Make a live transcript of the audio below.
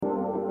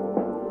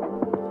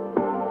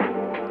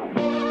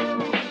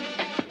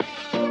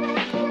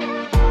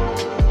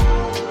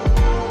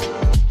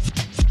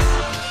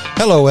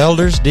Hello,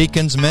 elders,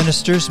 deacons,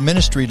 ministers,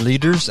 ministry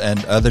leaders,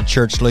 and other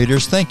church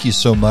leaders. Thank you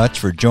so much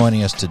for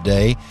joining us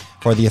today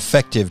for the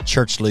Effective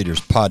Church Leaders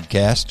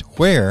podcast,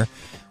 where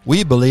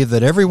we believe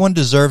that everyone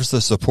deserves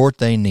the support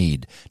they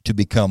need to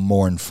become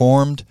more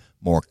informed,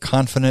 more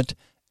confident,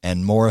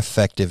 and more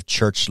effective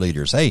church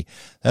leaders. Hey,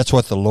 that's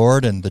what the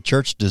Lord and the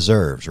church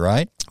deserves,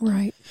 right?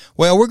 Right.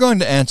 Well, we're going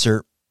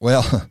to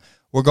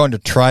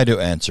try to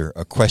answer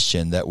a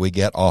question that we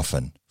get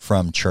often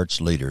from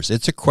church leaders.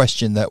 It's a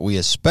question that we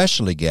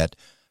especially get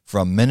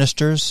from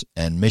ministers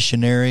and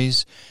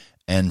missionaries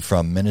and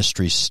from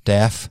ministry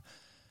staff.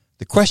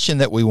 The question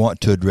that we want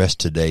to address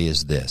today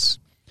is this: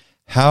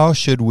 how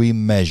should we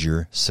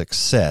measure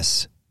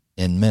success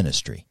in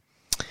ministry?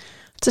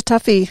 It's a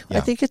toughie. Yeah. I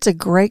think it's a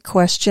great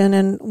question,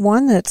 and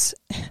one I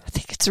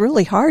think it's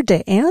really hard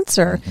to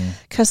answer,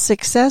 because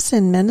success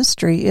in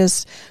ministry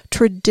is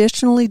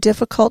traditionally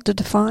difficult to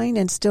define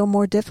and still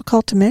more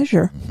difficult to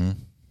measure. Mm-hmm.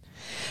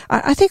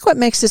 I think what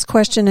makes this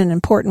question an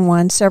important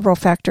one, several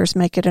factors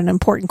make it an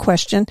important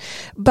question,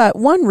 but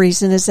one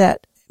reason is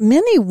that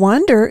many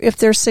wonder if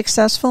they're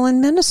successful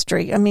in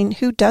ministry. I mean,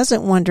 who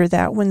doesn't wonder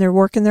that when they're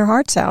working their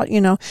hearts out? You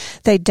know,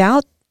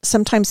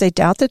 sometimes they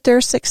doubt that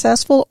they're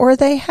successful, or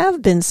they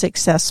have been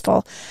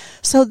successful.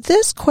 So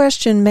this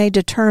question may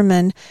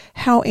determine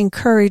how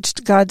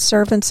encouraged God's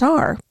servants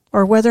are,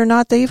 or whether or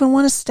not they even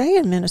want to stay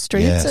in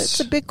ministry. Yes. It's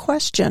a big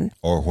question.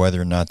 Or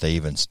whether or not they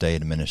even stay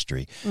in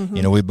ministry. Mm-hmm.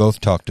 You know, we both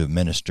talk to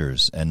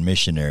ministers and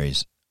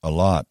missionaries a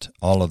lot,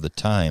 all of the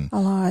time, A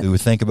lot. who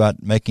think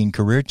about making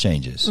career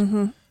changes.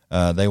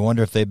 Mm-hmm. They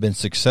wonder if they've been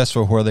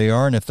successful where they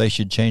are and if they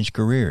should change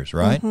careers,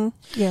 right?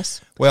 Mm-hmm. Yes.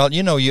 Well,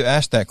 you know, you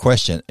asked that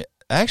question.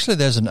 Actually,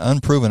 there's an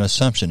unproven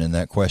assumption in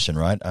that question,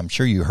 right? I'm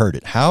sure you heard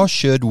it. How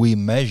should we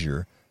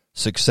measure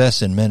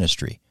success in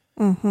ministry?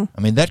 Mm-hmm.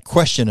 I mean, that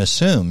question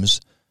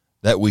assumes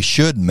that we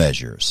should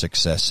measure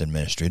success in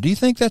ministry. Do you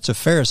think that's a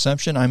fair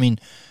assumption? I mean,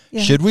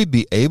 Yeah. should we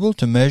be able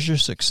to measure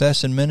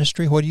success in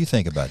ministry? What do you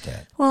think about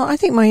that? Well, I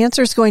think my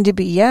answer is going to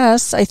be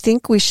yes. I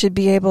think we should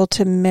be able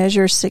to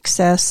measure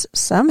success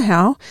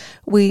somehow.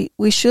 We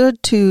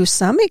should, to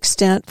some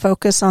extent,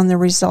 focus on the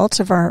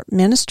results of our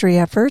ministry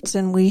efforts,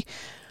 and we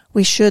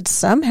should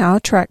somehow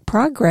track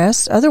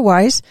progress.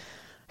 Otherwise,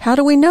 how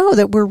do we know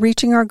that we're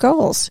reaching our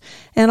goals?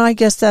 And I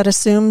guess that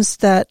assumes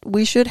that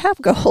we should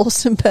have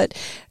goals, but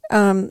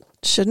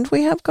shouldn't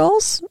we have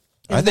goals?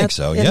 I think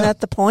so, yeah. Isn't that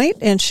the point?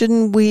 And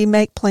shouldn't we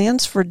make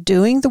plans for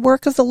doing the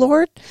work of the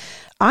Lord?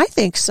 I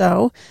think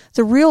so.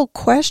 The real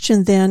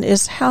question then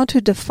is how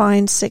to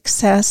define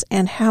success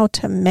and how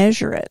to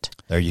measure it.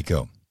 There you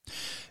go.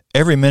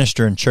 Every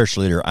minister and church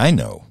leader I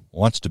know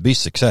wants to be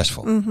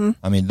successful. Mm-hmm.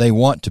 I mean, they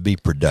want to be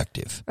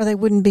productive. Or they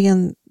wouldn't be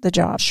in the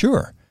job.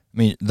 Sure. I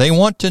mean, they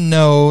want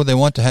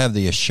to have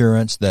the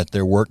assurance that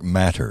their work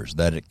matters,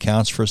 that it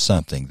counts for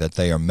something, that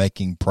they are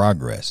making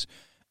progress,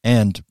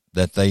 and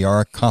that they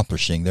are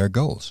accomplishing their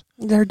goals.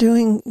 They're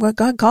doing what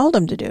God called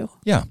them to do.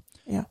 Yeah.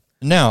 Yeah.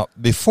 Now,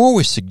 before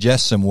we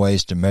suggest some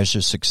ways to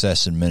measure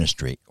success in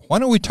ministry, why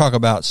don't we talk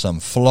about some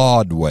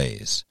flawed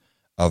ways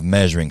of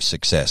measuring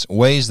success,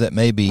 ways that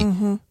maybe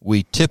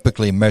we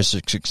typically measure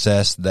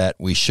success that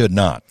we should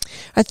not?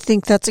 I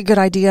think that's a good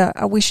idea.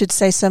 We should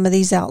say some of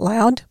these out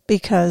loud,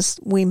 because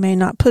we may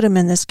not put them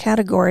in this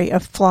category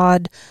of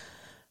flawed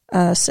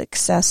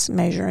success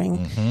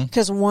measuring,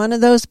 because one of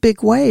those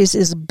big ways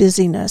is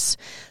busyness.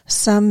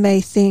 Some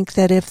may think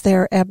that if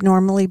they're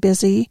abnormally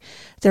busy,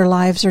 their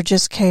lives are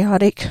just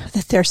chaotic,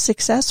 that they're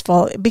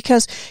successful,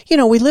 because, you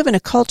know, we live in a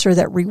culture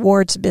that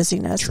rewards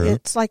busyness. True.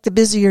 It's like the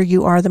busier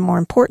you are, the more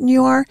important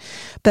you are,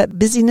 but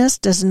busyness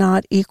does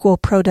not equal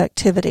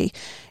productivity.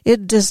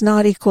 It does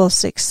not equal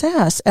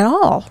success at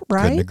all,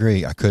 right?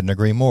 I couldn't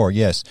agree more.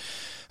 Yes.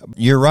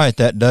 You're right.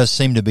 That does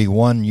seem to be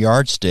one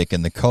yardstick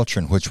in the culture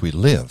in which we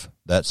live,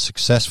 that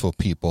successful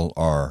people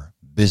are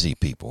busy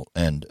people,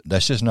 and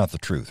that's just not the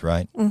truth,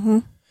 right? Mm-hmm.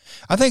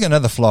 I think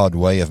another flawed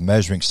way of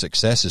measuring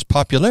success is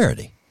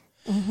popularity.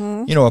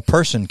 Mm-hmm. You know, a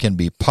person can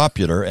be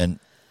popular and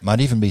might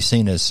even be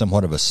seen as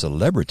somewhat of a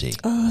celebrity.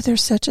 Oh,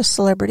 there's such a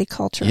celebrity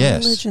culture in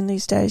religion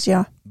these days,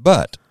 yeah.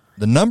 But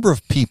the number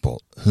of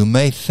people who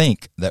may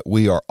think that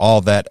we are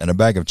all that and a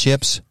bag of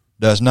chips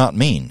does not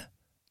mean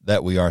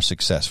that we are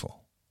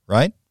successful,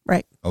 right?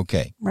 Right.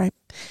 Okay. Right.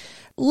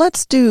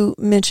 Let's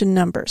mention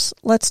numbers.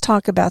 Let's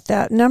talk about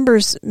that.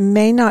 Numbers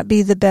may not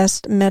be the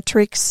best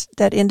metrics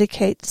that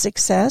indicate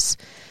success,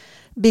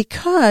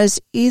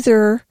 because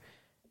either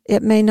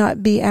it may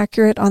not be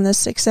accurate on the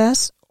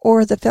success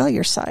or the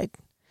failure side.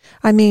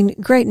 I mean,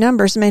 great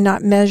numbers may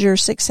not measure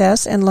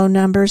success, and low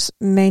numbers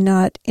may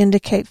not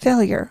indicate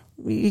failure.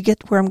 You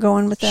get where I'm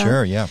going with that?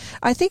 Sure, yeah.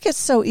 I think it's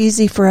so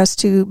easy for us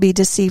to be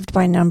deceived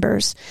by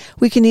numbers.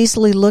 We can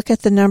easily look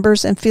at the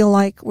numbers and feel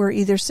like we're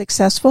either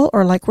successful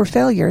or like we're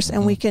failures,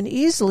 and we can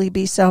easily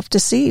be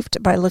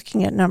self-deceived by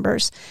looking at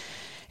numbers.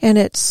 And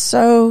it's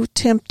so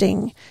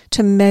tempting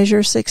to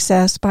measure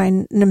success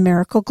by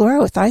numerical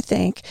growth, I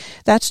think.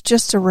 That's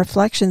just a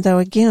reflection, though,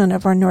 again,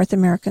 of our North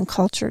American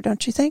culture,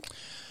 don't you think?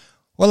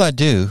 Well, I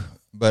do.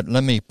 But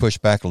let me push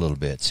back a little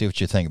bit. See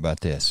what you think about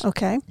this.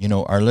 Okay. You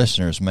know, our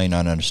listeners may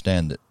not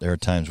understand that there are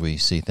times we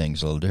see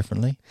things a little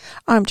differently.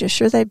 I'm just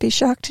sure they'd be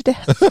shocked to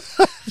death.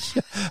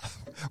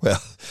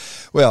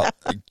 Well,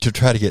 to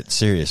try to get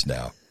serious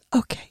now.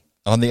 Okay.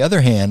 On the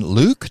other hand,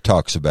 Luke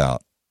talks a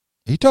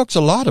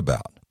lot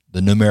about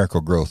the numerical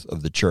growth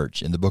of the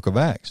church in the book of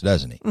Acts,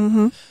 doesn't he?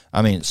 Mm-hmm.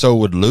 I mean, so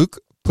would Luke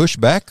push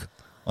back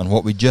on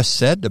what we just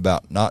said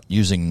about not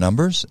using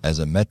numbers as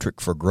a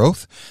metric for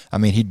growth? I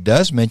mean, he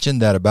does mention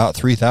that about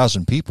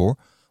 3,000 people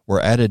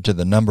were added to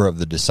the number of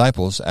the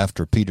disciples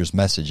after Peter's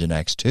message in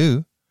Acts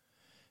 2.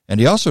 And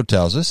he also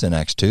tells us in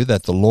Acts 2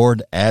 that the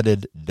Lord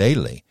added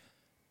daily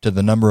to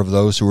the number of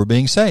those who were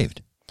being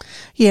saved.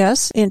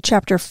 Yes, in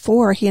chapter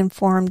 4, he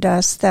informed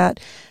us that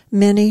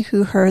many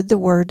who heard the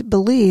word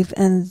believe,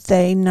 and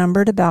they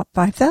numbered about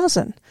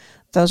 5,000.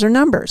 Those are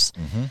numbers.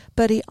 Mm-hmm.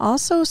 But he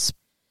also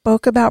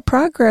spoke about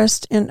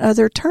progress in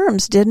other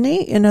terms, didn't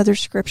he? In other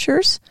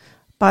scriptures?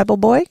 Bible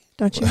boy,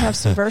 don't you have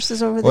some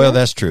verses over there? Well,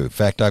 that's true. In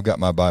fact, I've got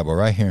my Bible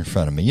right here in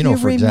front of me. You know,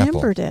 for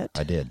example, remembered it.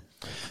 I did.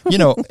 You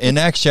know, in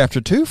Acts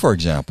chapter 2, for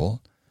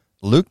example,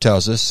 Luke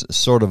tells us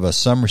sort of a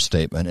summary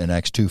statement in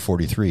Acts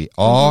 2:43.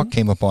 Awe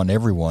came upon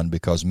everyone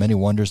because many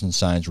wonders and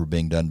signs were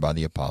being done by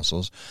the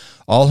apostles.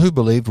 All who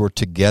believed were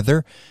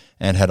together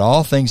and had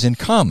all things in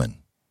common.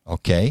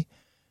 Okay?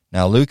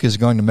 Now, Luke is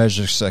going to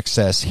measure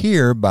success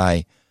here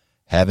by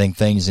having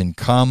things in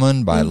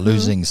common, by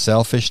losing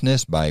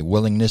selfishness, by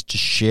willingness to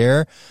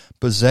share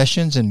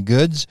possessions and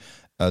goods.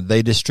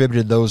 They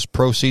distributed those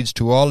proceeds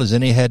to all as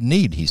any had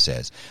need, he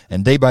says.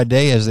 And day by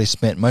day, as they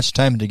spent much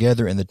time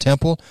together in the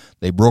temple,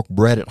 they broke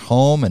bread at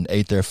home and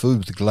ate their food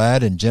with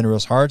glad and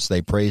generous hearts.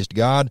 They praised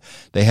God.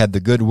 They had the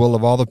goodwill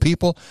of all the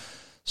people.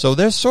 So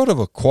there's sort of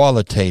a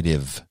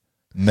qualitative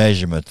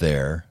measurement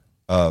there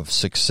of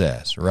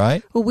success,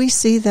 right? Well, we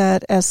see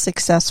that as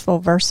successful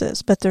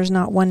verses, but there's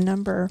not one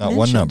number Not mentioned.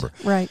 one number.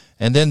 Right.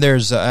 And then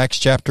there's Acts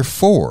chapter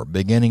 4,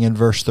 beginning in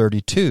verse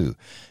 32.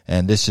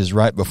 And this is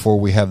right before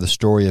we have the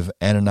story of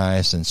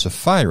Ananias and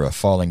Sapphira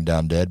falling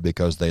down dead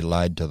because they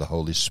lied to the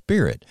Holy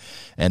Spirit.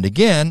 And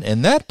again,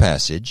 in that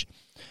passage,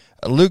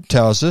 Luke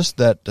tells us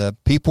that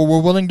people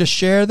were willing to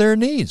share their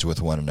needs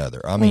with one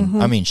another. I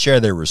mean, share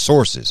their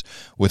resources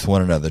with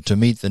one another to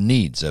meet the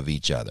needs of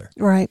each other.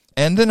 Right.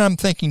 And then I'm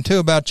thinking, too,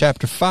 about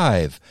chapter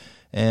 5.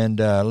 And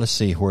let's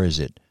see, where is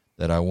it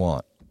that I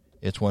want?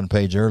 It's one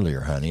page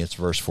earlier, honey. It's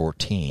verse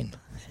 14.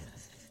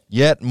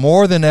 Yet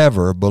more than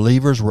ever,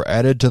 believers were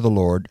added to the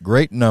Lord,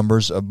 great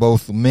numbers of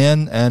both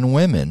men and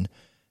women.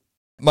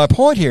 My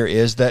point here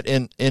is that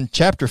in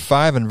chapter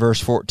 5 and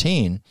verse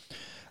 14,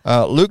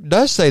 Luke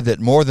does say that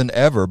more than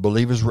ever,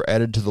 believers were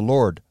added to the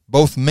Lord,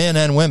 both men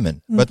and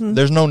women. But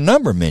there's no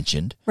number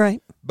mentioned.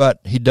 Right. But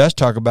he does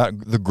talk about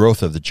the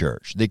growth of the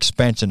church, the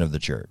expansion of the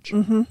church.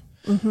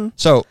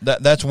 So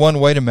that's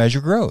one way to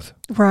measure growth.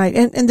 Right.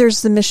 And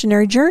there's the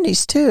missionary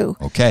journeys, too.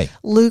 Okay.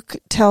 Luke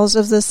tells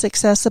of the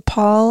success of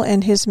Paul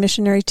and his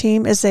missionary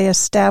team as they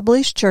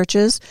established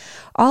churches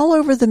all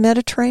over the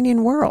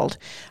Mediterranean world.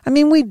 I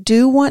mean, we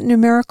do want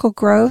numerical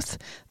growth.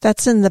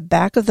 That's in the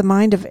back of the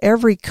mind of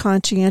every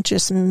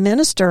conscientious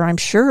minister, I'm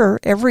sure,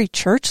 every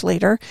church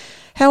leader.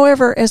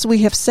 However, as we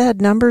have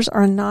said, numbers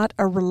are not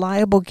a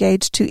reliable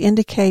gauge to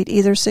indicate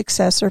either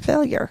success or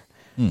failure.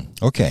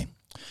 Okay.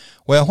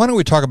 Well, why don't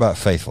we talk about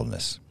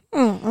faithfulness?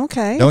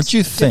 Okay. Don't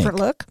you think? Different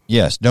look.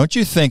 Yes. Don't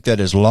you think that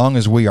as long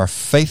as we are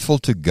faithful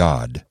to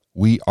God,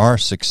 we are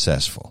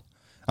successful?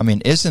 I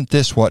mean, isn't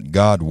this what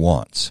God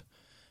wants?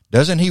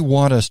 Doesn't He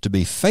want us to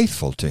be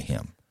faithful to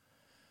Him?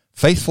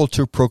 Faithful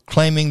to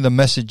proclaiming the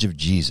message of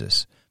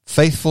Jesus.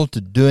 Faithful to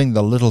doing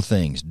the little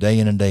things day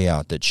in and day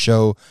out that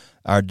show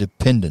our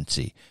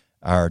dependency,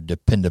 our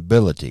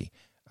dependability,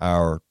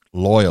 our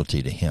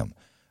loyalty to Him.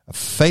 A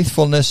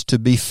faithfulness to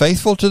be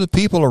faithful to the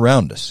people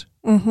around us.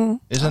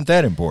 Isn't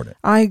that important?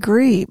 I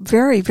agree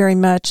very, very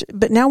much.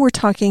 But now we're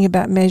talking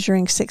about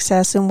measuring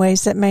success in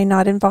ways that may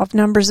not involve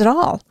numbers at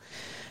all.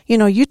 You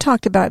know, you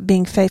talked about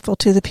being faithful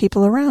to the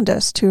people around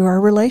us, to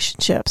our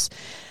relationships.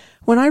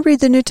 When I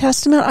read the New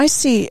Testament, I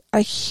see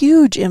a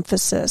huge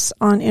emphasis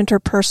on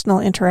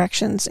interpersonal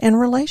interactions and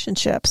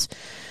relationships.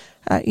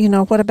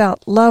 What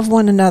about love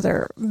one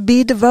another,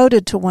 be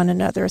devoted to one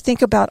another?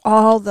 Think about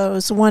all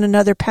those one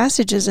another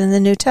passages in the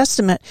New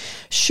Testament.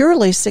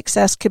 Surely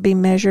success could be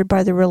measured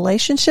by the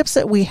relationships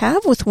that we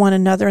have with one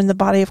another in the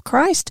body of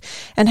Christ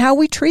and how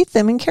we treat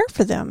them and care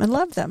for them and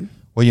love them.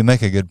 Well, you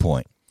make a good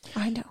point.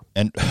 I know.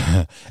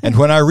 And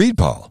when I read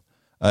Paul,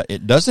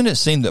 it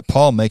seem that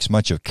Paul makes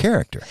much of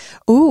character.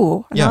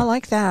 Ooh, I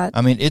like that.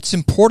 I mean, it's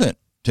important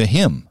to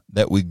him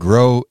that we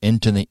grow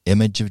into the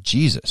image of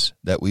Jesus,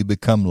 that we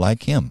become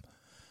like Him,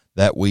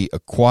 that we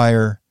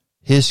acquire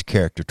His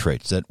character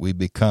traits, that we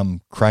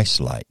become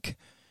Christ-like.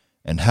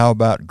 And how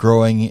about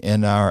growing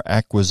in our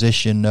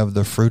acquisition of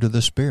the fruit of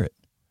the Spirit?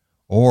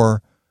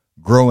 Or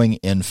growing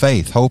in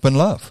faith, hope, and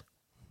love?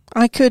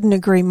 I couldn't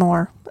agree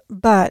more.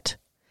 But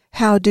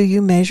how do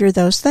you measure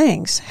those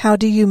things? How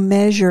do you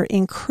measure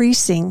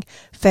increasing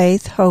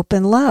faith, hope,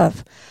 and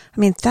love? I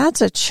mean,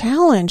 that's a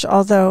challenge,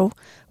 although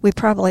we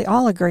probably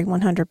all agree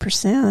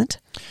 100%.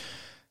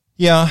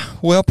 Yeah,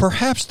 well,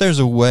 perhaps there's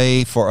a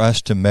way for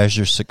us to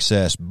measure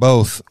success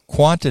both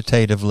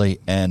quantitatively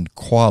and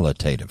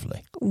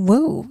qualitatively.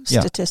 Whoa,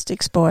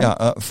 statistics, boy.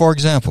 Yeah, for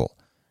example,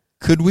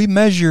 could we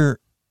measure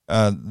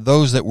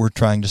those that we're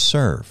trying to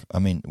serve? I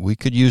mean, we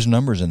could use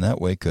numbers in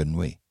that way, couldn't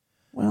we?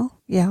 Well,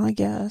 yeah, I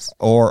guess.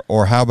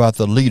 Or how about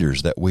the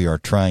leaders that we are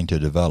trying to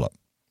develop?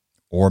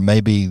 Or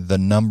maybe the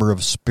number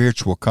of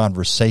spiritual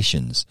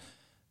conversations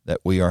that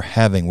we are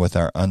having with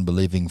our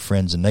unbelieving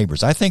friends and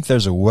neighbors. I think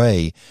there's a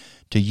way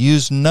to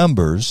use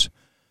numbers,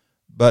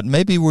 but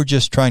maybe we're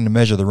just trying to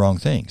measure the wrong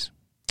things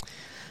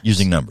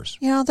using numbers.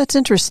 Yeah, that's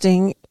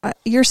interesting.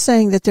 You're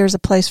saying that there's a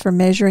place for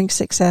measuring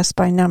success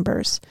by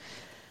numbers,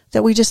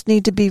 that we just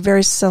need to be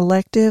very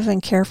selective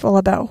and careful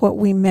about what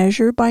we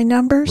measure by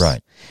numbers.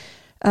 Right.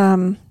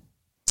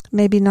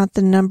 Maybe not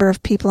the number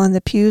of people in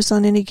the pews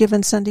on any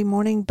given Sunday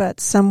morning, but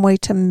some way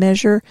to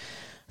measure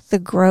the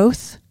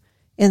growth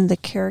in the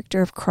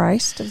character of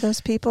Christ of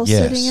those people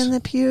sitting in the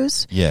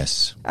pews.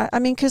 Yes. I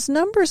mean, because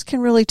numbers can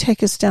really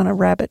take us down a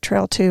rabbit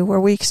trail, too, where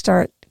we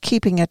start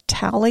keeping a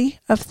tally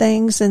of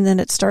things and then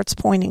it starts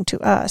pointing to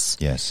us.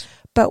 Yes.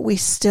 But we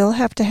still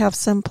have to have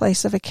some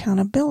place of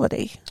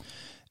accountability.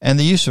 And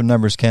the use of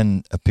numbers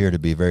can appear to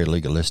be very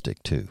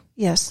legalistic, too.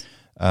 Yes.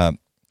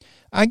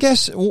 I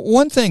guess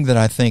one thing that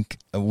I think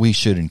we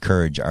should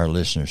encourage our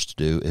listeners to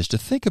do is to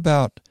think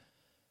about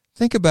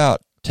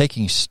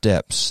taking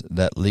steps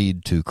that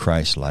lead to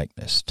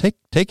Christ-likeness,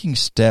 taking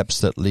steps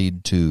that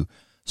lead to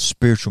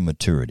spiritual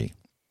maturity.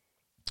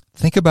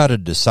 Think about a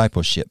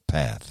discipleship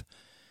path.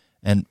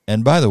 And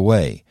by the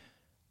way,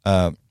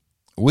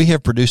 we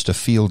have produced a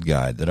field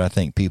guide that I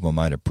think people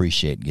might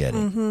appreciate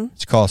getting. Mm-hmm.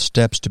 It's called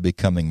Steps to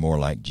Becoming More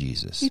Like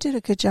Jesus. You did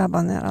a good job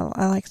on that.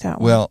 I like that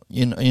one. Well,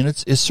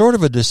 it's sort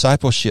of a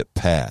discipleship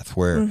path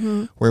where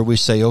we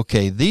say,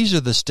 okay, these are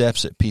the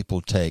steps that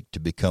people take to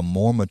become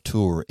more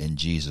mature in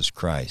Jesus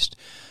Christ.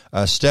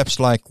 Steps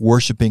like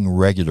worshiping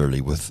regularly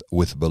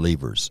with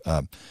believers,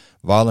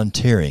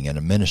 volunteering in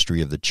a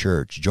ministry of the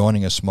church,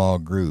 joining a small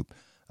group,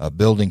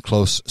 building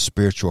close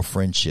spiritual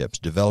friendships,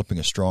 developing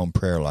a strong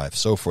prayer life,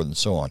 so forth and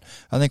so on.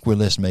 I think we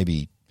list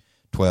maybe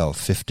 12,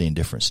 15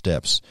 different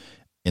steps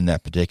in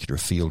that particular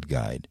field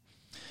guide.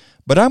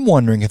 But I'm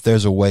wondering if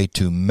there's a way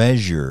to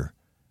measure,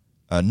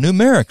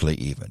 numerically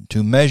even,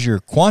 to measure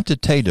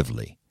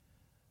quantitatively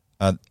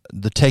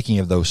the taking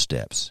of those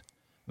steps.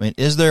 I mean,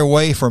 is there a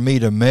way for me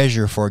to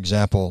measure, for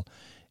example,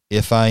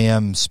 if I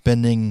am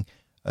spending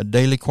a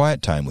daily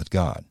quiet time with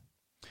God?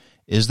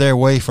 Is there a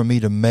way for me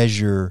to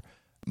measure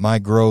my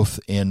growth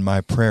in my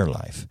prayer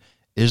life?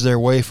 Is there a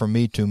way for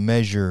me to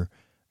measure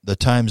the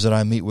times that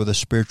I meet with a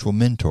spiritual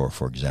mentor,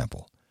 for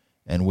example,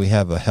 and we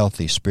have a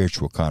healthy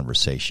spiritual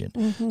conversation?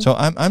 Mm-hmm. So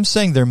I'm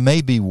saying there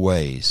may be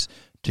ways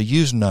to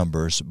use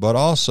numbers, but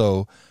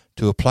also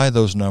to apply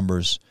those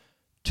numbers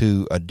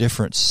to a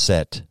different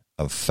set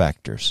of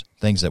factors,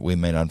 things that we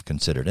may not have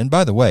considered. And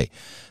by the way,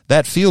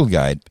 that field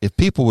guide, if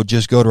people would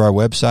just go to our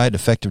website,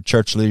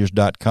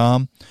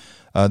 effectivechurchleaders.com,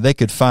 they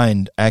could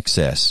find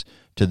access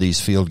to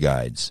these field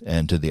guides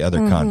and to the other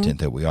content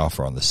that we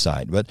offer on the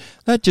site. But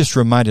that just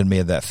reminded me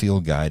of that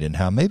field guide and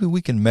how maybe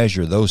we can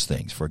measure those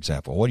things, for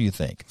example. What do you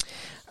think?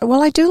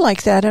 Well, I do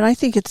like that, and I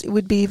think it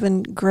would be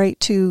even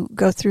great to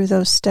go through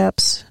those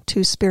steps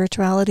to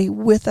spirituality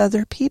with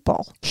other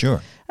people.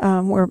 Sure.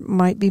 Where it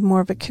might be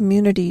more of a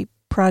community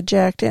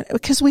project, and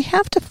because we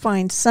have to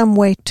find some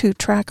way to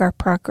track our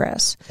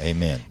progress.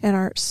 Amen. And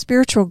our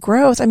spiritual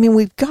growth. I mean,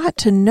 we've got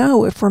to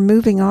know if we're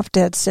moving off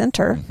dead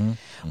center,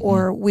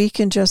 or we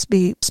can just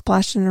be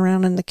splashing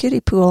around in the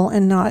kiddie pool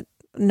and not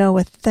know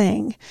a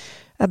thing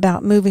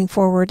about moving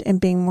forward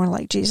and being more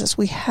like Jesus.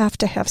 We have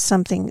to have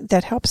something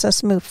that helps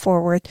us move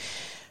forward.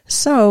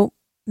 So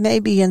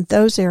maybe in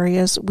those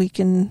areas we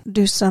can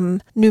do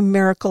some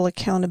numerical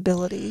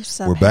accountability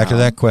somehow. We're back to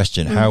that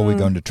question. How are we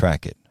going to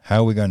track it?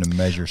 How are we going to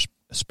measure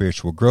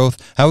spiritual growth?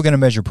 How are we going to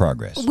measure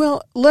progress?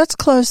 Well, let's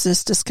close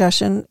this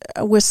discussion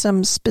with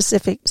some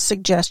specific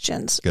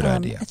suggestions. Good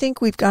idea. I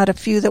think we've got a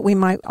few that we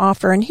might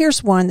offer, and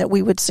here's one that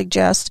we would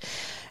suggest.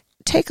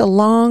 Take a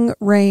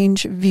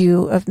long-range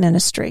view of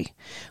ministry.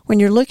 When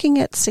you're looking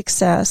at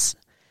success,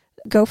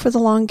 go for the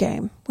long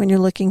game. When you're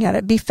looking at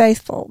it, be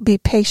faithful, be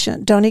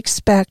patient. Don't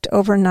expect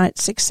overnight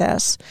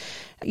success.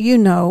 You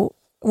know,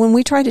 when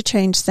we try to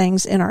change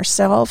things in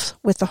ourselves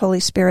with the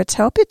Holy Spirit's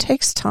help, it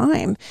takes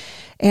time.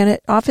 And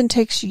it often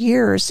takes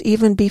years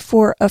even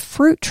before a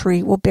fruit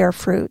tree will bear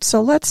fruit.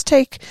 So let's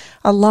take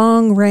a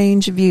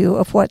long-range view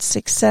of what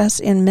success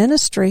in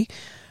ministry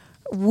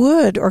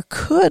would or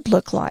could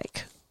look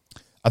like.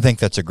 I think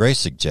that's a great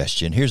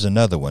suggestion. Here's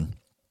another one.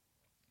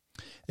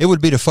 It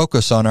would be to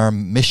focus on our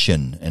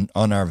mission and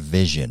on our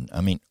vision.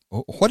 I mean,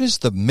 what is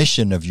the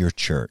mission of your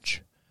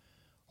church?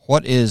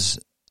 What is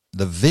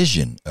the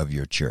vision of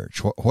your church?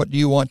 What do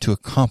you want to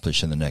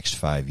accomplish in the next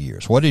 5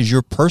 years? What is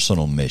your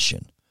personal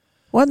mission?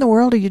 What in the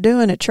world are you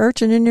doing at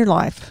church and in your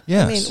life?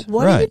 Yes, I mean,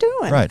 what are you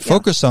doing? Right. Yeah.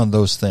 Focus on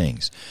those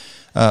things.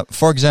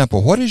 For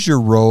example, what is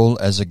your role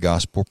as a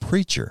gospel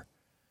preacher?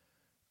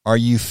 are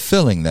you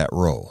filling that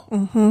role?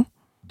 Mm-hmm.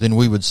 Then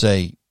we would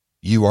say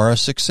you are a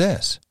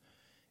success.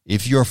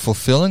 If you're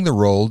fulfilling the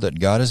role that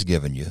God has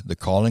given you, the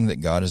calling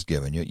that God has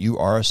given you, you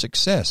are a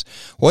success.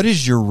 What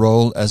is your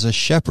role as a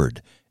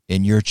shepherd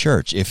in your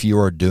church? If you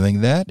are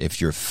doing that, if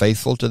you're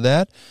faithful to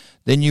that,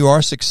 then you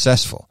are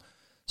successful.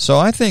 So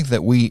I think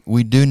that we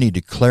do need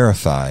to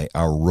clarify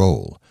our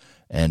role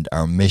and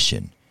our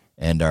mission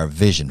and our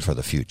vision for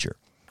the future.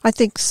 I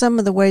think some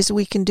of the ways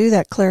we can do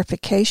that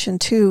clarification,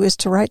 too, is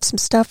to write some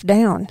stuff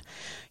down.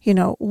 You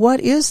know, what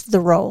is the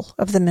role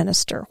of the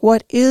minister?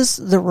 What is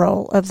the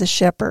role of the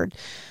shepherd?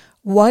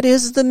 What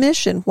is the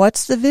mission?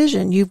 What's the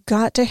vision? You've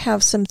got to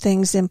have some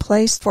things in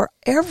place for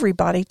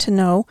everybody to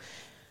know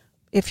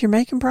if you're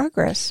making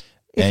progress,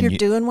 if you're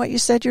doing what you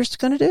said you're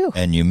going to do.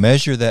 And you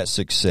measure that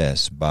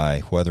success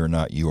by whether or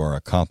not you are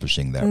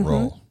accomplishing that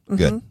role.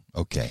 Good. Mm-hmm.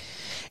 Okay.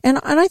 And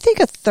I think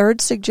a third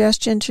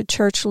suggestion to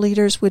church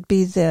leaders would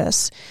be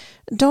this.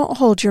 Don't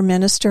hold your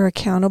minister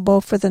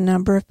accountable for the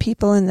number of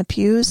people in the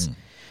pews.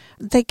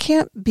 They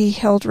can't be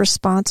held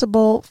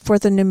responsible for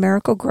the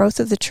numerical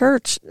growth of the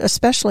church,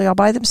 especially all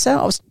by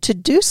themselves. To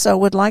do so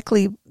would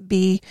likely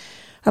be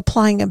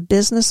applying a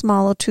business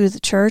model to the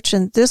church,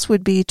 and this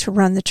would be to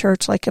run the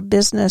church like a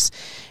business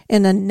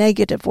in a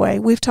negative way.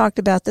 We've talked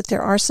about that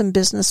there are some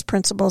business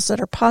principles that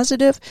are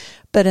positive,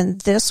 but in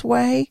this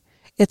way,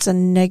 it's a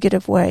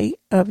negative way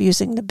of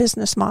using the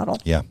business model.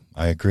 Yeah,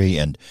 I agree.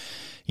 And,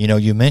 you know,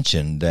 you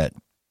mentioned that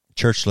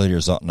church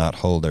leaders ought not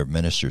hold their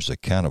ministers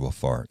accountable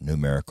for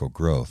numerical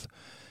growth.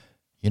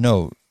 You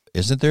know,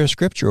 isn't there a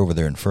scripture over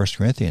there in 1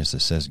 Corinthians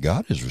that says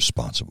God is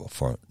responsible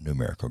for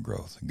numerical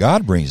growth?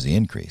 God brings the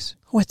increase.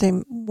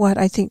 What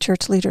I think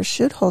church leaders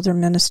should hold their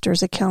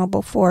ministers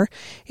accountable for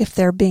if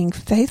they're being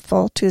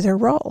faithful to their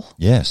role.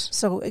 Yes.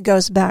 So it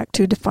goes back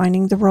to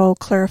defining the role,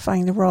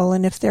 clarifying the role,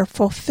 and if they're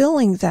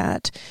fulfilling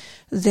that,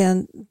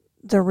 then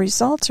the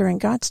results are in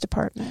God's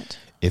department.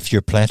 If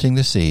you're planting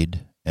the seed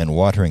and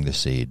watering the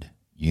seed,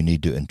 you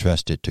need to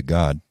entrust it to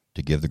God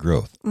to give the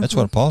growth. That's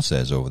what Paul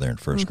says over there in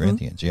 1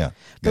 Corinthians. Yeah.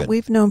 Good. But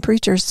we've known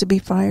preachers to be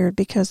fired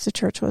because the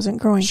church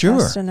wasn't growing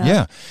fast enough.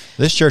 Yeah.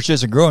 This church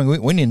isn't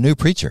growing. We need a new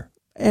preacher,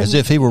 as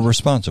if he were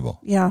responsible.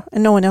 Yeah,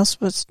 and no one else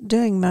was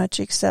doing much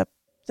except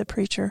the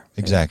preacher.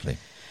 Exactly.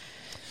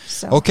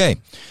 So. Okay.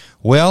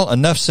 Well,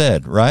 enough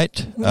said,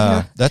 right?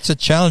 Yeah. That's a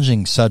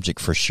challenging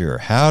subject for sure.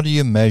 How do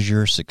you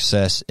measure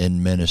success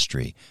in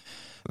ministry?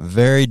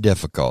 Very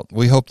difficult.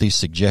 We hope these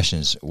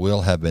suggestions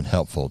will have been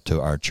helpful to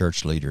our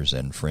church leaders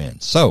and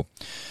friends. So,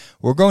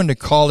 we're going to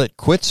call it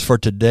quits for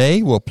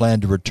today. We'll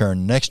plan to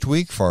return next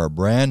week for a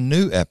brand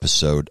new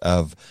episode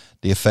of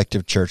the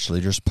Effective Church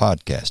Leaders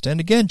podcast.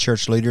 And again,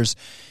 church leaders,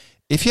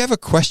 if you have a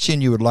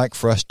question you would like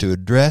for us to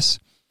address,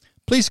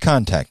 please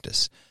contact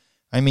us.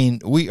 I mean,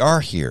 we are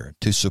here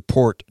to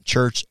support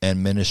church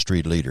and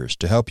ministry leaders,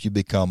 to help you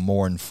become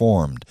more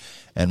informed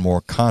and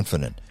more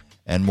confident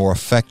and more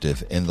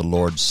effective in the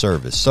Lord's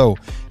service. So,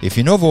 if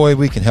you know of a way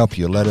we can help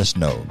you, let us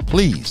know.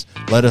 Please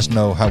let us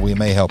know how we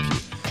may help you.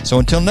 So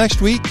until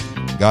next week,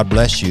 God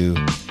bless you